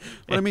ESPN.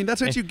 But I mean,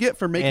 that's what you get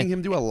for making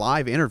him do a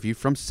live interview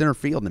from center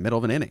field in the middle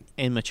of an inning.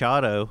 And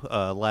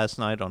Machado last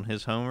night on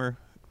his homer,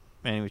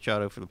 Manny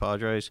Machado for the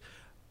Padres,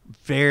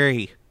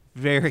 very,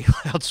 very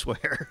loud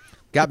swear.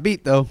 Got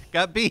beat though.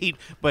 Got beat,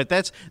 but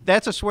that's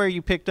a swear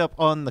you picked up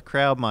on the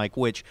crowd mic,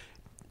 which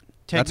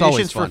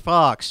technicians for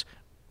Fox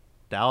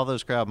dial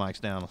those crowd mics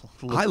down.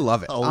 I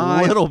love it.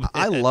 A little bit.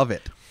 I love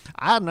it.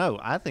 I know.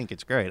 I think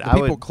it's great.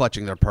 People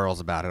clutching their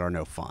pearls about it are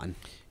no fun.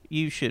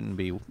 You shouldn't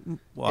be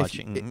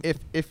watching.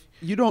 If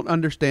you don't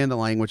understand the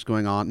language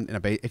going on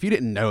in if you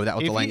didn't know that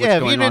was the language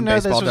going on if you didn't know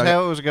baseball, this was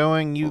how it was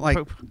going,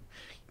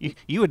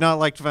 you would not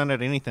like to find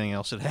out anything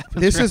else that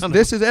happens.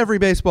 This is every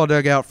baseball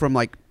dugout from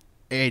like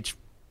age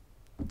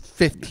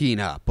 15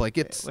 up. Like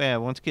it's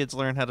once kids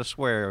learn how to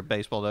swear, a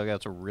baseball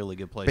dugout's a really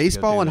good place.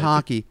 Baseball to go and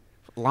hockey,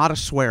 a lot of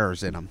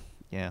swearers in them.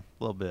 Yeah, a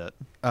little bit.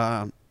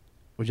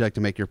 Would you like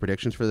to make your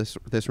predictions for this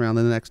round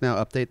and the next now?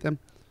 Update them?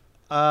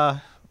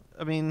 I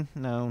mean,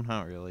 no,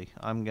 not really.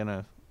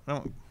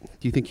 Do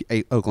you think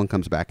Oakland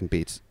comes back and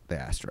beats the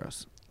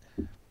Astros?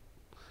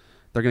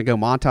 They're going to go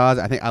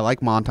Montas. I like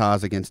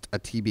Montas against a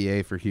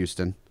TBA for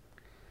Houston.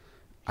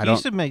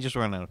 Houston may just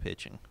run out of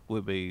pitching.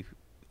 Would be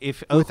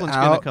if Oakland's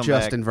going to come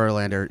Justin back.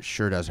 Verlander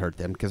sure does hurt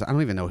them because I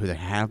don't even know who they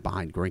have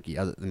behind Greinke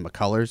other than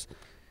McCullers.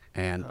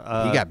 And he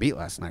got beat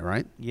last night,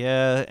 right?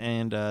 Yeah,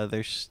 and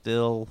they're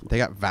still... They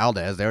got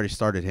Valdez. They already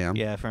started him.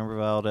 Yeah, Framber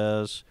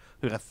Valdez,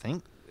 who I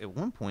think at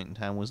one point in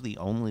time was the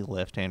only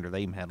left-hander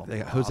they even had on the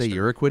roster. Jose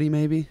Urquidy,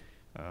 maybe?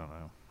 I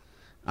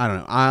don't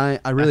know.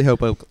 I really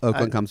hope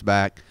Oakland comes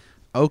back.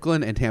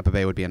 Oakland and Tampa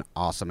Bay would be an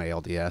awesome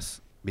ALDS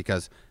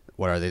because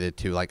what are they, the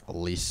two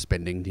least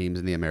spending teams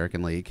in the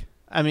American League?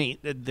 I mean,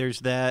 there's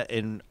that,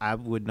 and I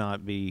would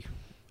not be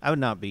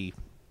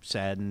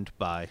saddened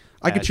by...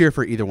 I could cheer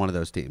for either one of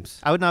those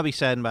teams. I would not be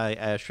saddened by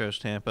Astros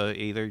Tampa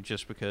either,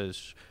 just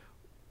because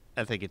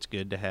I think it's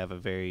good to have a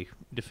very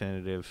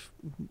definitive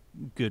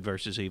good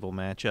versus evil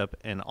matchup,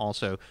 and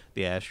also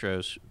the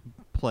Astros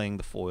playing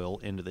the foil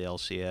into the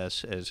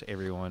LCS as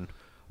everyone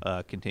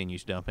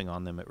continues dumping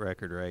on them at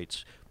record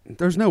rates.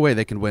 There's no way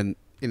they can win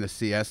in the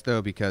CS,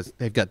 though, because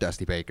they've got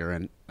Dusty Baker,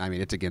 and, I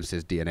mean, it's against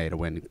his DNA to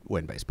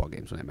win baseball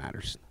games when it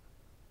matters.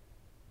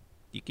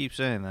 You keep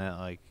saying that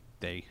like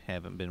they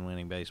haven't been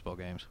winning baseball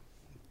games.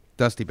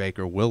 Dusty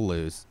Baker will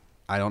lose.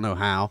 I don't know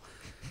how.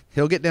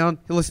 He'll get down.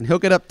 Listen, he'll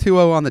get up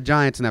 2-0 on the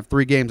Giants and have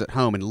 3 games at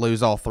home and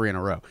lose all 3 in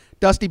a row.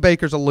 Dusty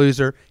Baker's a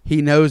loser.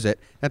 He knows it.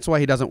 That's why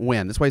he doesn't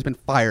win. That's why he's been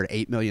fired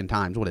 8 million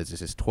times. What is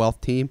this, his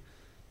 12th team?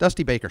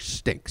 Dusty Baker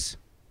stinks.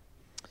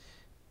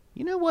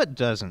 You know what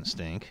doesn't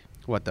stink?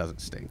 What doesn't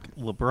stink?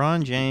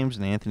 LeBron James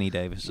and Anthony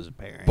Davis's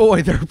pairing.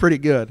 Boy, they're pretty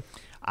good.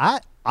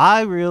 I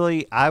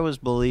was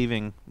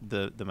believing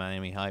the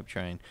Miami hype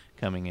train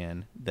coming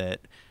in that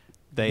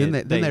then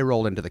they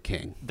rolled into the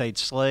king. They'd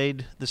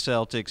slayed the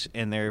Celtics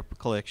and their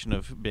collection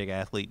of big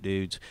athlete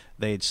dudes.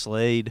 They'd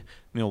slayed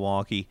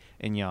Milwaukee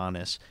and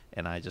Giannis,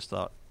 and I just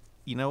thought,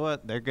 you know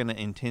what? They're going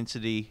to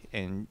intensity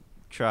and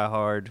try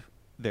hard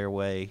their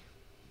way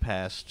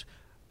past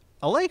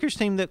a Lakers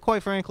team that,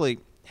 quite frankly,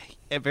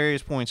 at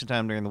various points in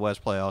time during the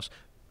West playoffs,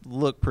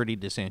 looked pretty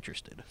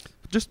disinterested.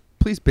 Just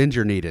please bend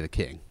your knee to the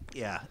king.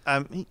 Yeah,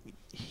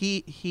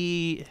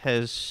 he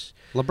has.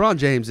 LeBron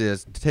James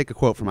is, to take a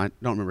quote from, I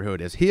don't remember who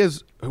it is. He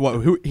is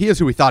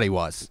who we thought he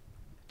was.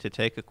 To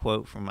take a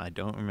quote from, I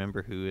don't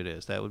remember who it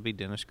is. That would be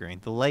Dennis Green,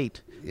 the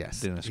late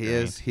Dennis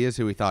Green. He is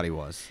who we thought he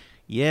was.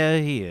 Yeah,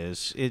 he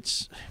is.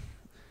 It's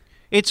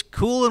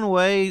cool in a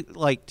way,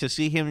 like, to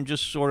see him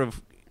just sort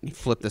of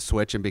Flip the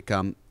switch and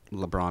become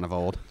LeBron of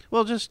old.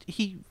 well, just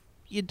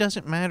it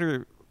doesn't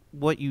matter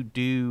what you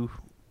do,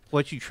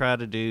 what you try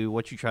to do,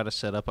 what you try to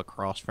set up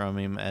across from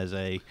him as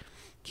a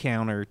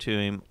counter to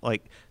him.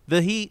 Like,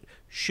 the Heat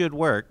should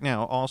work.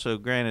 Now, also,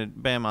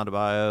 granted, Bam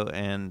Adebayo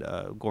and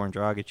Goran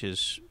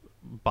Dragic's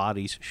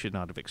bodies should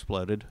not have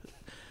exploded.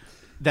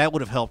 That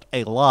would have helped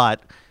a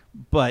lot,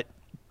 but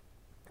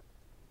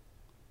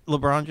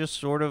LeBron just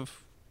sort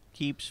of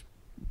keeps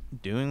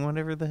doing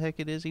whatever the heck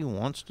it is he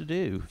wants to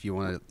do. If you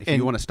want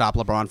to stop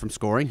LeBron from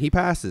scoring, he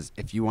passes.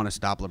 If you want to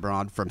stop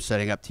LeBron from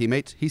setting up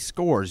teammates, he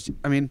scores.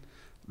 I mean,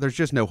 there's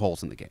just no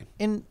holes in the game.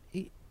 And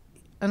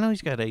I know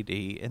he's got AD,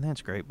 and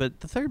that's great,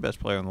 but the third best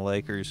player on the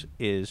Lakers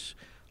is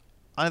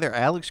either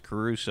Alex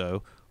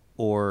Caruso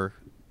or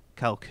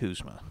Kyle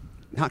Kuzma.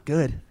 Not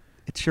good.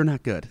 It's sure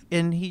not good.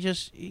 And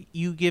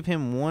you give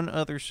him one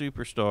other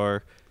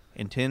superstar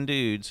and 10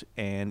 dudes,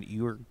 and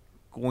you're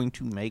going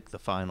to make the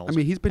finals. I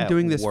mean, he's been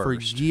doing this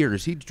worst. for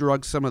years. He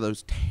drugged some of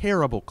those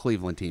terrible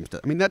Cleveland teams.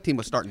 I mean, that team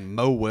was starting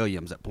Mo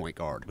Williams at point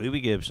guard.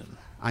 Boobie Gibson.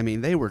 I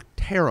mean, they were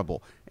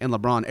terrible. And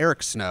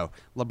Eric Snow,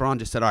 LeBron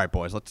just said, all right,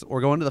 boys,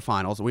 we're going to the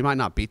finals. We might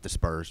not beat the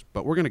Spurs,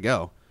 but we're going to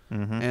go.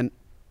 Mm-hmm. And,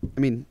 I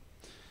mean,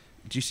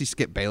 did you see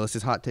Skip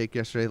Bayless's hot take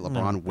yesterday?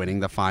 LeBron winning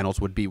the finals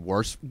would be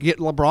worse.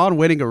 LeBron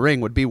winning a ring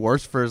would be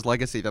worse for his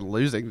legacy than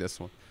losing this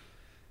one.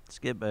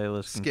 Skip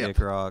Bayless can kick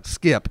rocks.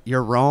 Skip,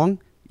 you're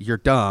wrong. You're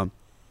dumb.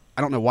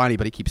 I don't know why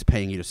anybody keeps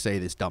paying you to say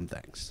these dumb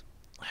things.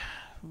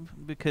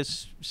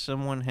 Because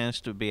someone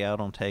has to be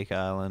out on Take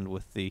Island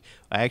with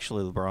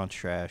actually LeBron's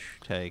trash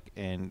take,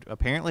 and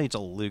apparently it's a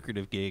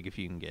lucrative gig if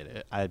you can get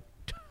it. I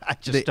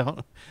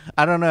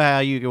don't know how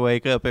you can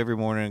wake up every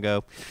morning and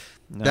go,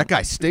 no, that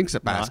guy stinks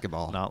at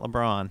basketball. Not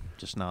LeBron,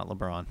 just not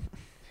LeBron.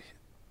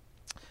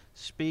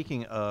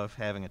 Speaking of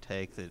having a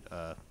take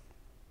that,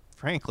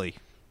 frankly,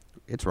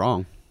 it's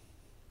wrong.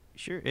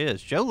 Sure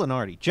is. Joe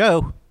Lenardi.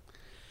 Joe,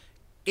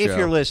 if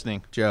you're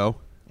listening, Joe,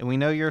 and we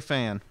know you're a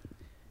fan,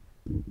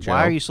 Joe,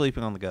 why are you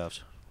sleeping on the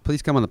Govs?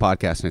 Please come on the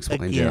podcast and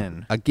explain,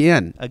 Again. Joe.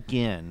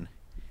 Again.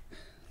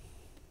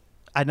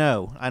 I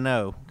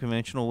know.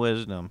 Conventional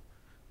wisdom.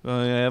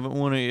 I haven't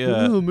won it yet.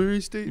 Oh,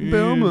 Murray State and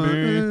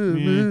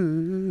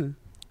Belmont.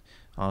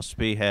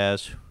 Osby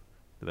has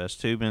the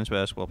best two men's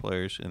basketball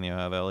players in the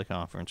Ohio Valley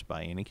Conference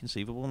by any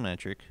conceivable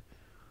metric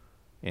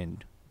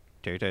in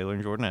Terry Taylor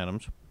and Jordan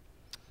Adams.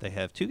 They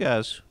have two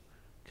guys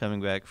coming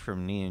back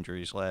from knee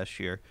injuries last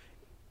year.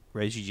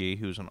 Reggie G,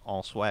 who's an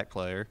all-SWAC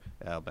player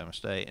at Alabama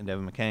State, and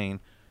Devin McCain,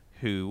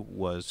 who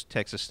was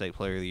Texas State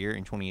Player of the Year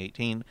in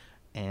 2018,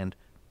 and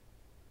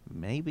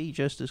maybe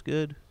just as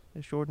good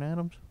as Jordan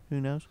Adams.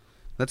 Who knows?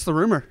 That's the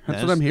rumor.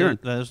 That's what I'm hearing.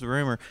 That is the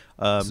rumor.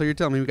 So you're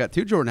telling me we got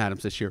two Jordan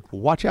Adams this year.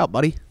 Watch out,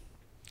 buddy.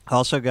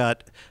 Also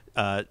got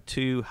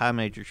two high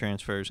major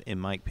transfers in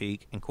Mike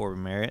Peake and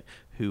Corbin Merritt,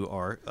 who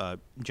are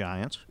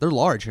giants. They're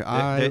large.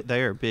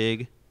 They are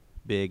big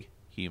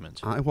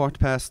humans. I walked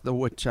past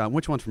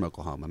which one's from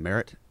Oklahoma?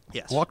 Merritt?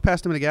 Yes. I walked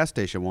past him at a gas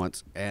station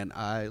once, and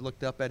I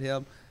looked up at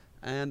him,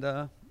 and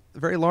a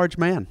very large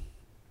man.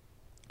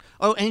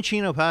 Oh, and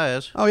Chino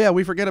Paez. Oh yeah,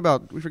 we forget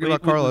about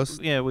Carlos.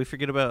 We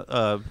forget about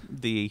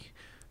the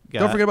guy.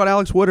 Don't forget about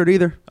Alex Woodard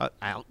either.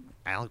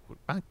 Alec.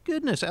 My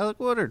goodness, Alec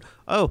Woodard.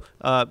 Oh,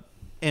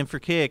 and for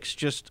kicks,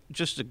 just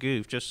a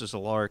goof, just as a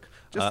lark,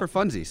 Just for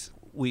funsies.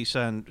 we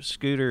signed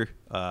Scooter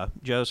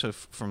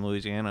Joseph from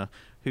Louisiana,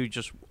 who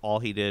just all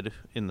he did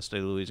in the state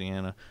of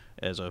Louisiana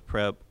as a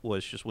prep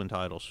was just win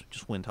titles,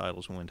 and win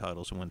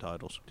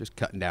titles. Just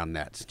cutting down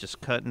nets. Just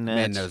cutting nets.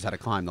 Man knows how to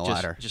climb the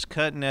ladder. Just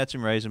cutting nets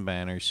and raising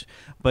banners.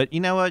 But you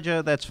know what,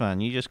 Joe? That's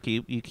fine. You just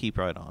keep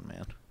right on,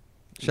 man.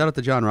 Shout out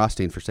to John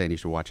Rothstein for saying you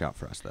should watch out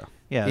for us, though.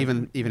 Yeah.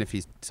 Even if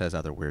he says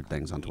other weird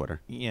things on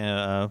Twitter.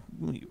 Yeah.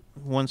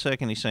 1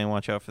 second he's saying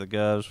watch out for the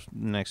Govs.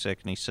 Next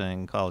second he's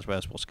saying college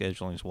basketball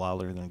scheduling is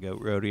wilder than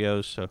goat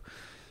rodeos. So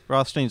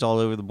Rothstein's all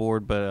over the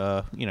board.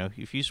 But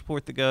if you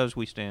support the Govs,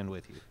 we stand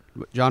with you.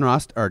 John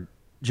or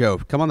Joe,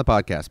 come on the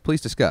podcast. Please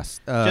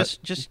discuss.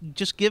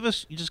 Just give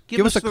us a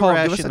the call.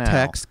 rationale. Give us a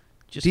text.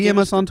 Just DM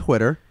us on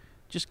Twitter.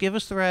 Just give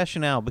us the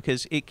rationale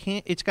because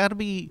it's got to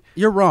be.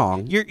 You're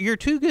wrong. You're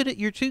too good at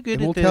this.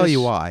 We'll tell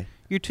you why.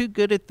 You're too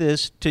good at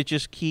this to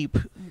just keep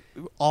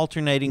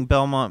alternating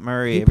Belmont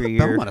Murray every year.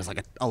 Belmont is like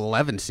an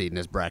 11 seed in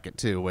his bracket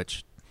too,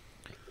 which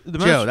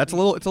Joe, it's a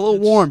little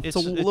warm. It's a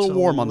little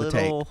warm on the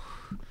take.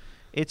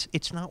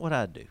 It's not what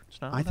I'd do.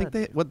 It's not. I think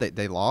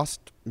they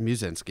lost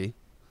Muzinski.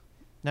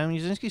 No,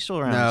 Muzinski's still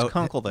around. No, it's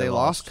Kunkel they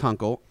lost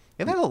Kunkel.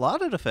 They've had a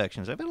lot of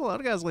defections. They've had a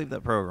lot of guys leave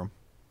that program.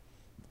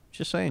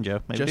 Just saying,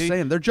 Joe. Just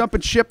saying. They're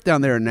jumping ship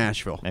down there in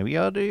Nashville. Maybe you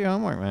ought to do your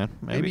homework, man.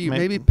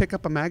 Maybe pick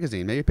up a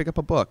magazine. Maybe pick up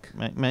a book.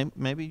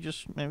 Maybe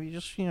just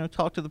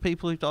talk to the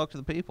people who talk to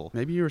the people.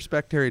 Maybe you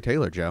respect Terry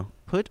Taylor, Joe.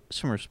 Put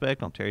some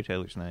respect on Terry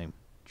Taylor's name,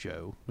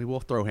 Joe. We will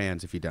throw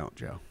hands if you don't,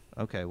 Joe.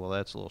 Okay, well,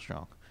 that's a little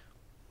strong.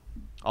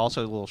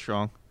 Also a little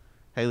strong.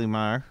 Haley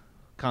Meyer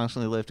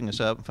constantly lifting us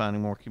up and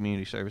finding more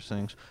community service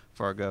things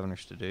for our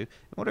governors to do. And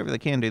whatever they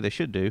can do, they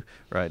should do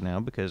right now,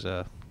 because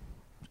it's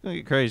going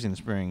to get crazy in the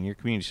spring. Your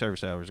community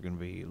service hours are going to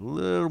be a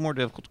little more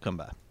difficult to come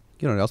by.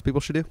 You know what else people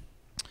should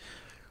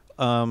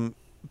do?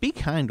 Be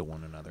kind to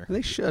one another.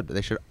 They should, but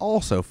they should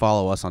also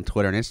follow us on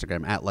Twitter and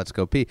Instagram at Let's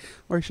Go P,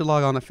 or you should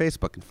log on to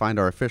Facebook and find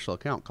our official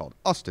account called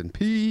Austin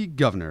P.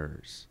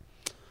 Governors.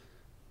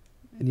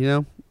 And you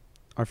know,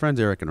 our friends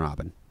Eric and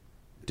Robin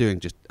doing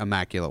just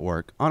immaculate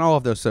work on all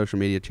of those social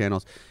media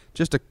channels.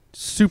 Just a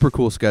super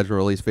cool schedule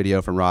release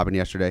video from Robin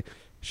yesterday,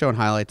 showing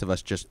highlights of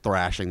us just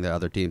thrashing the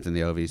other teams in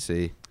the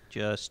OVC.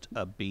 Just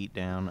a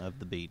beatdown of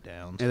the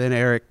beatdowns. And then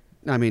Eric,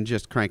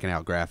 just cranking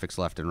out graphics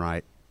left and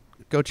right.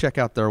 Go check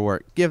out their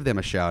work. Give them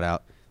a shout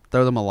out.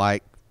 Throw them a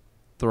like.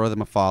 Throw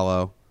them a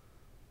follow.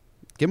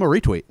 Give them a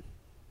retweet.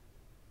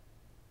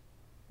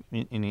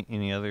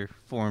 Any other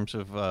forms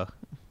of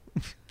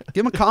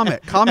give them a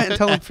comment. Comment and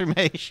tell them.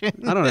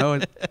 Affirmation. I don't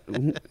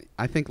know.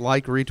 I think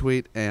like,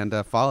 retweet, and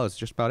follow is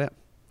just about it.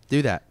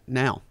 Do that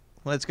now.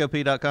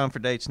 Let'sGoP.com for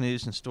dates,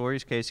 news, and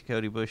stories. Casey,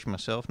 Cody, Bush, and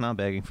myself not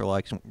begging for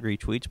likes and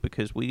retweets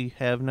because we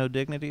have no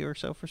dignity or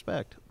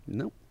self-respect.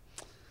 Nope.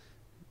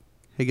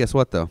 Hey, guess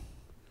what, though?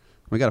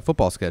 We got a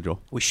football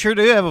schedule. We sure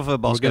do have a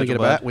football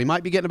schedule. We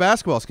might be getting a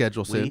basketball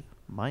schedule soon. We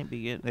might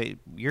be getting. Hey,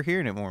 you're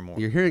hearing it more and more.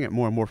 You're hearing it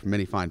more and more from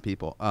many fine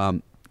people.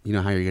 You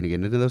know how you're going to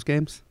get into those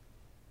games?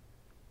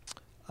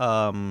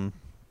 I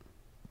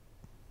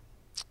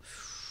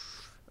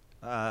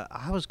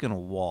was going to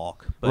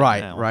walk. But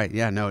Right.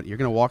 Yeah, no, you're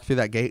going to walk through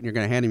that gate and you're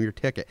going to hand him your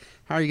ticket.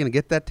 How are you going to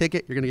get that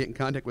ticket? You're going to get in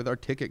contact with our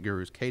ticket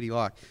gurus, Katie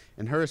Locke,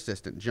 and her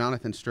assistant,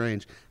 Jonathan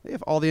Strange. They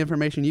have all the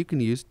information you can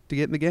use to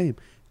get in the game.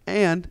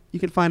 And you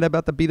can find out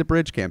about the Be the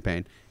Bridge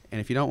campaign.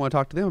 And if you don't want to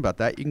talk to them about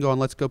that, you can go on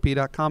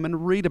letsgop.com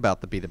and read about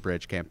the Be the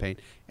Bridge campaign.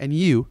 And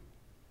you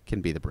can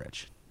be the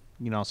bridge.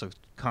 You can also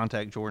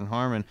contact Jordan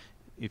Harmon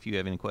if you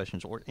have any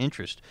questions or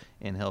interest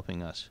in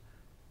helping us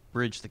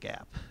bridge the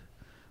gap.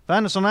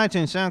 Find us on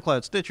iTunes,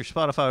 SoundCloud, Stitcher,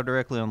 Spotify, or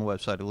directly on the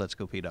website at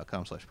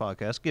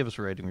letsgop.com/podcast. Give us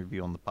a rating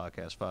review on the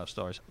podcast, 5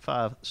 stars.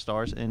 5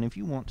 stars. And if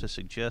you want to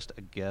suggest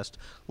a guest,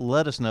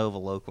 let us know of a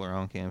local or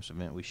on-campus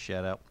event we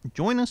shout out.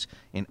 Join us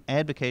in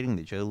advocating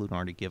that Joe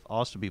Lunardi give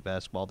Austin Peay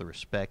basketball the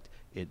respect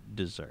it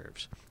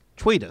deserves.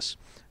 Tweet us.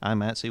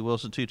 I'm at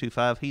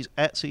CWilson225. He's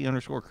at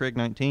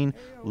C_Craig19.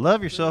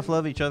 Love yourself,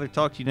 love each other.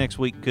 Talk to you next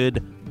week.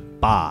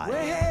 Goodbye.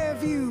 Where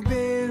have you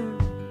been?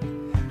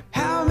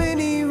 How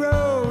many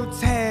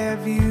roads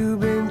have you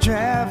been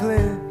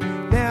traveling?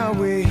 Now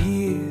we're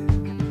here.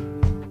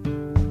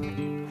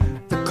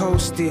 The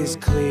coast is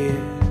clear.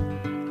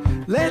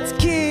 Let's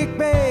kick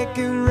back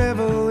and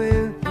revel